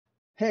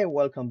Hey,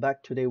 welcome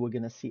back. Today we're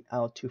gonna see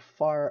how to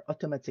fire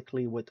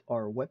automatically with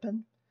our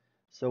weapon.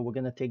 So we're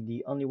gonna take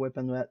the only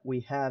weapon that we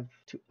have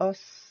to us,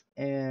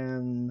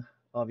 and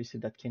obviously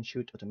that can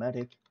shoot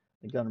automatic.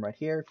 The gun right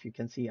here. If you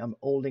can see, I'm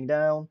holding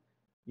down.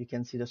 You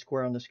can see the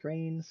square on the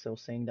screen, so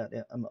saying that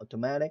I'm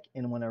automatic.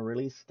 And when I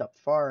release, stop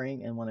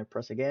firing, and when I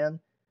press again,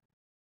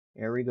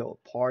 here we go.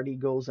 Party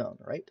goes on,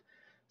 right?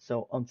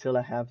 So until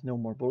I have no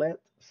more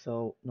bullet,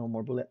 so no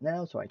more bullet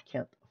now, so I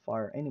can't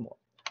fire anymore.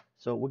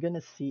 So we're gonna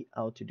see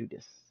how to do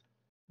this.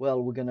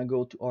 Well, we're gonna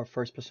go to our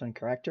first person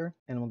character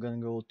and we're gonna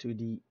go to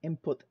the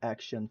input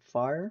action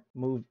fire,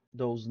 move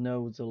those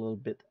nodes a little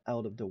bit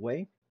out of the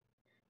way,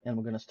 and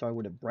we're gonna start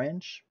with a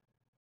branch,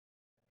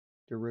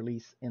 the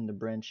release in the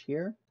branch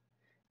here,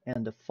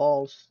 and the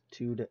false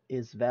to the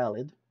is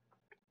valid.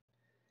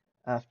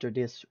 After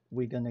this,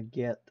 we're gonna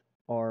get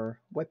our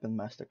weapon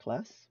master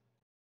class,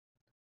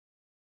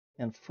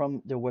 and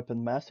from the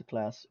weapon master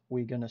class,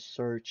 we're gonna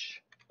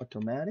search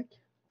automatic,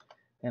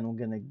 and we're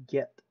gonna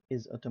get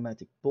is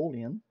automatic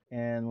boolean,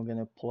 and we're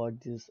gonna plug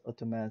this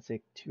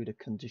automatic to the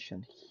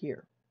condition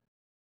here.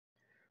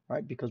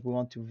 Right? Because we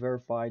want to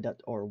verify that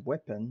our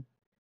weapon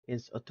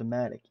is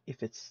automatic.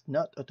 If it's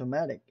not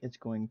automatic, it's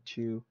going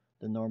to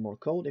the normal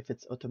code. If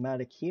it's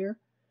automatic here,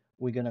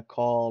 we're going to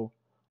call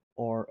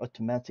our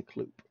automatic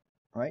loop,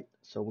 right?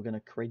 So we're going to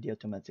create the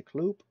automatic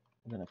loop.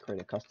 We're going to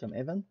create a custom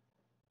event,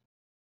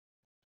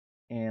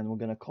 and we're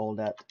going to call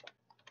that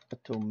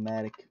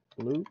automatic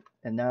loop.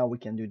 And now we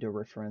can do the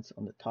reference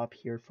on the top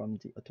here from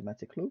the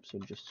automatic loop. So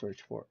just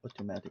search for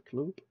automatic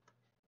loop,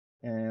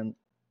 and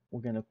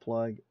we're going to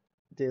plug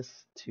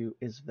this to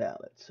is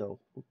valid. So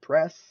we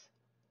press,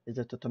 is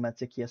it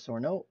automatic, yes or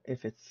no?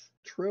 If it's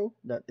true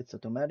that it's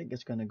automatic,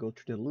 it's going to go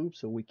through the loop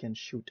so we can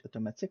shoot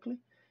automatically.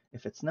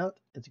 If it's not,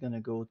 it's going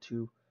to go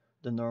to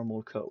the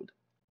normal code.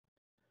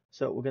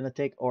 So we're going to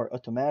take our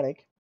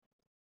automatic.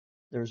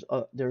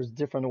 There's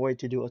different way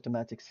to do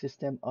automatic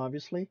system,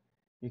 obviously.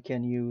 You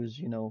can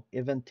use,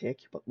 event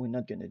tick, but we're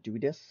not going to do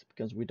this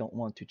because we don't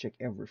want to check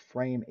every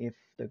frame if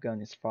the gun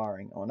is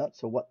firing or not.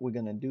 So what we're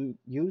going to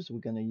we're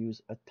going to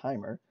use a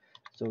timer.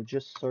 So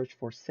just search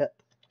for set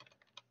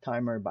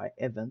timer by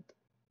event,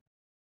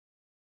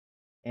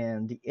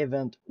 and the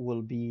event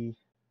will be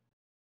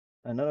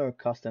another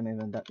custom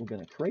event that we're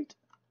going to create,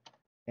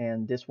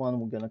 and this one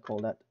we're going to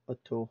call that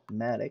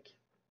automatic.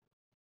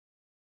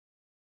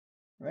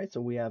 Right, so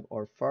we have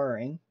our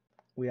firing,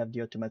 we have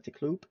the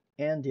automatic loop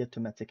and the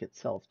automatic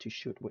itself to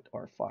shoot with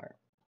our fire.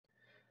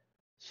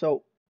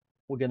 So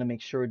we're going to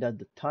make sure that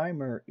the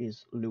timer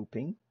is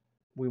looping.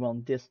 We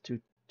want this to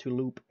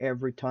loop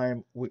every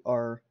time we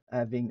are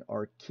having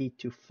our key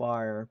to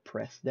fire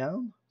pressed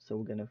down. So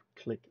we're going to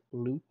click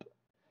loop.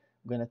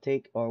 We're going to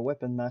take our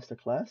weapon master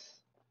class,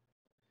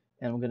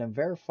 and we're going to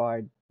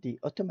verify the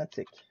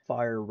automatic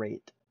fire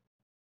rate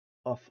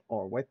of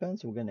our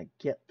weapons. We're going to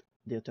get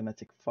the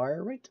automatic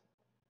fire rate,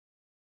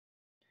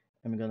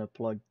 and we're going to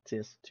plug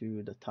this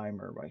to the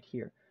timer right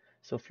here.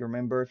 So if you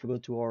remember, if we go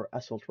to our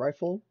assault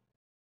rifle,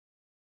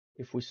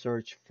 if we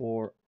search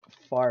for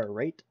fire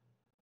rate,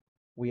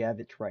 we have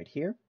it right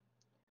here,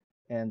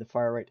 and the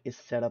fire rate is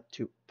set up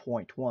to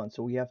 0.1.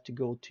 So we have to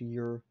go to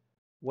your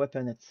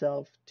weapon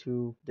itself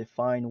to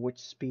define which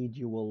speed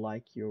you will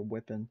like your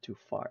weapon to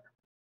fire.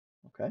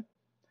 Okay,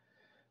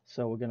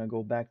 so we're going to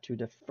go back to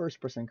the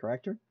first person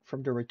character.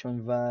 From the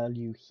return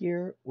value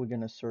here, we're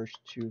going to search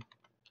to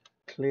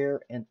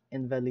clear and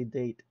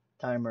invalidate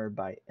timer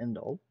by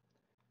handle.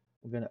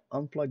 We're going to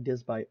unplug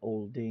this by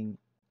holding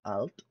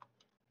Alt,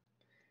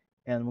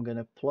 and we're going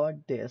to plug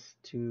this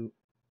to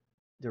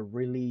the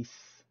release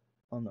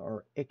on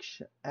our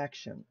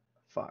action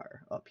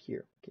fire up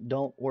here. Okay,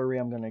 don't worry,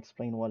 I'm going to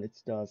explain what it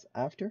does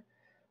after.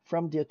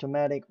 From the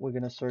automatic, we're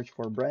going to search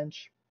for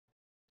branch,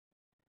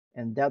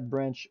 and that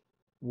branch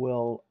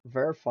will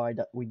verify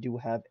that we do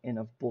have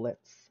enough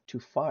bullets to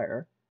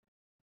fire,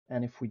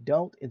 and if we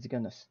don't, it's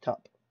going to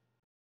stop,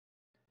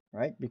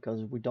 right?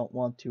 Because we don't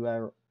want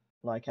to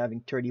like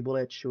having 30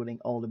 bullets shooting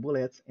all the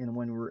bullets, and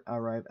when we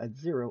arrive at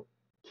 0,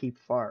 keep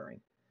firing.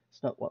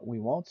 It's not what we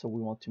want, so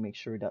we want to make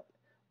sure that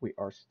we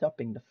are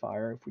stopping the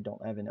fire if we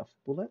don't have enough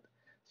bullet.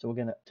 So we're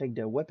going to take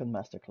the weapon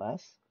master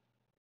class,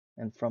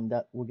 and from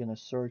that we're going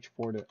to search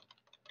for the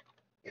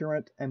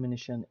current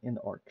ammunition in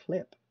our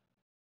clip,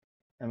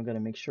 and we're going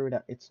to make sure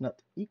that it's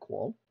not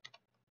equal.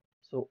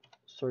 So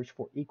search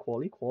for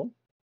equal,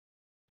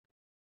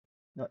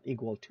 not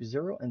equal to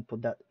 0, and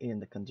put that in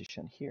the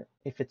condition here.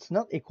 If it's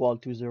not equal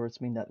to 0,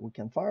 it means that we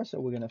can fire, so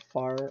we're going to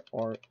fire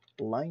our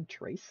line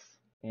trace,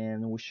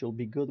 and we should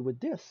be good with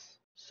this.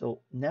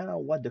 So now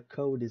what the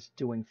code is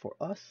doing for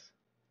us,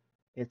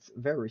 it's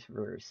very,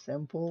 very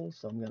simple.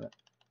 So I'm going to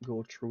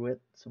go through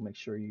it, so make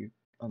sure you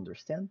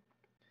understand.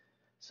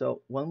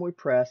 So when we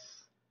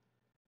press,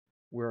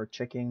 we're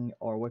checking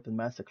our weapon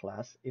master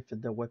class if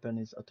the weapon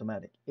is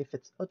automatic. If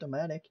it's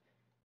automatic,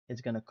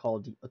 it's going to call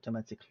the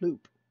automatic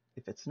loop.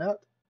 If it's not,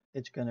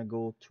 it's going to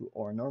go to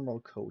our normal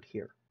code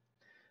here.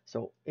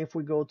 So if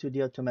we go to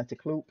the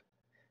automatic loop,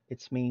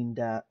 it's mean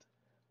that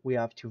we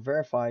have to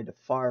verify the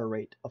fire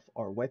rate of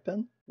our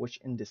weapon, which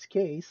in this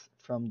case,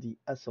 from the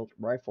assault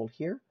rifle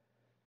here,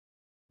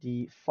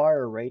 the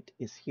fire rate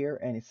is here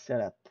and it's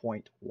set at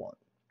 0.1.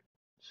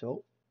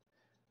 So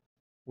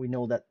we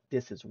know that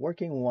this is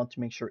working. We want to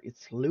make sure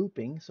it's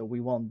looping, so we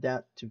want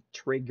that to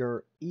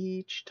trigger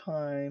each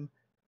time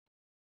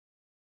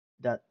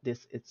that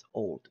this is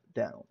held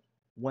down.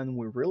 When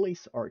we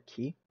release our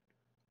key,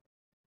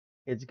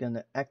 it's going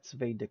to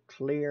activate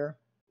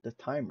the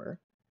timer,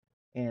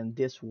 and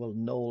this will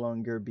no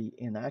longer be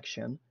in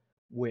action,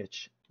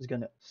 which is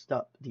going to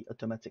stop the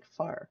automatic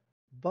fire.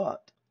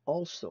 But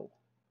also,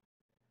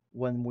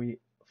 when we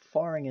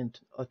firing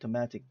into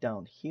automatic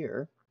down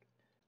here,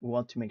 we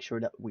want to make sure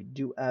that we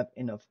do have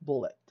enough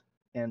bullet.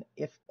 And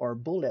if our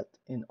bullet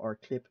in our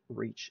clip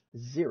reach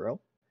 0,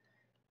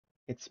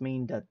 it's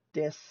mean that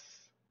this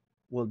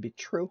will be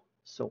true,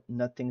 so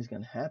nothing's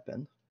gonna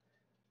happen.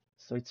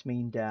 So it's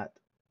mean that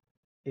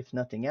if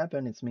nothing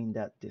happens, it's mean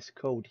that this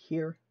code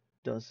here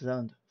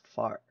doesn't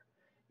fire.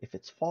 If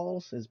it's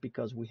false, it's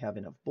because we have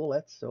enough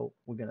bullets, so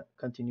we're gonna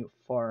continue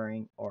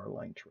firing our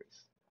line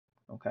trees.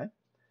 Okay,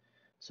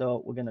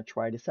 so we're gonna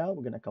try this out.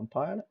 We're gonna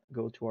compile,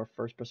 go to our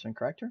first person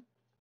character,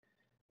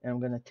 and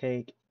we're gonna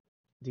take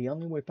the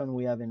only weapon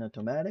we have in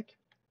automatic,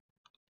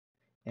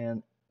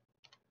 and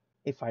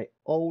if I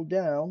hold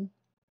down,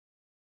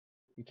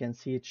 you can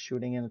see it's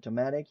shooting in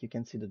automatic. You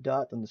can see the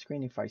dot on the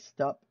screen. If I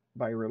stop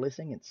by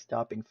releasing, it's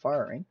stopping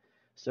firing.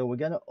 So we're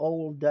gonna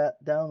hold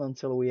that down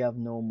until we have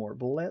no more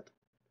bullet.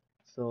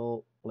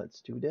 So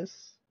let's do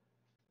this.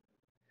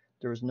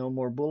 There's no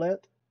more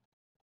bullet.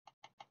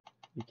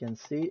 You can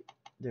see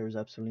there's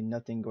absolutely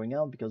nothing going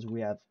out because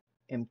we have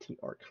empty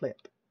our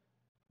clip,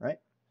 right?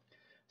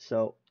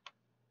 So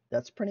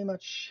that's pretty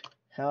much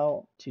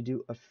how to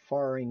do a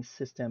firing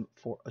system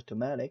for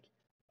automatic.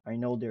 I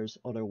know there's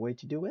other way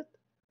to do it.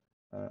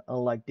 I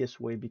like this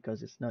way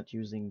because it's not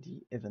using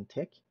the event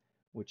tick,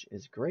 which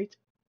is great.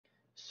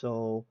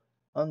 So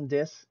on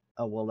this,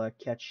 I will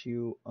catch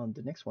you on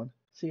the next one.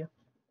 See ya.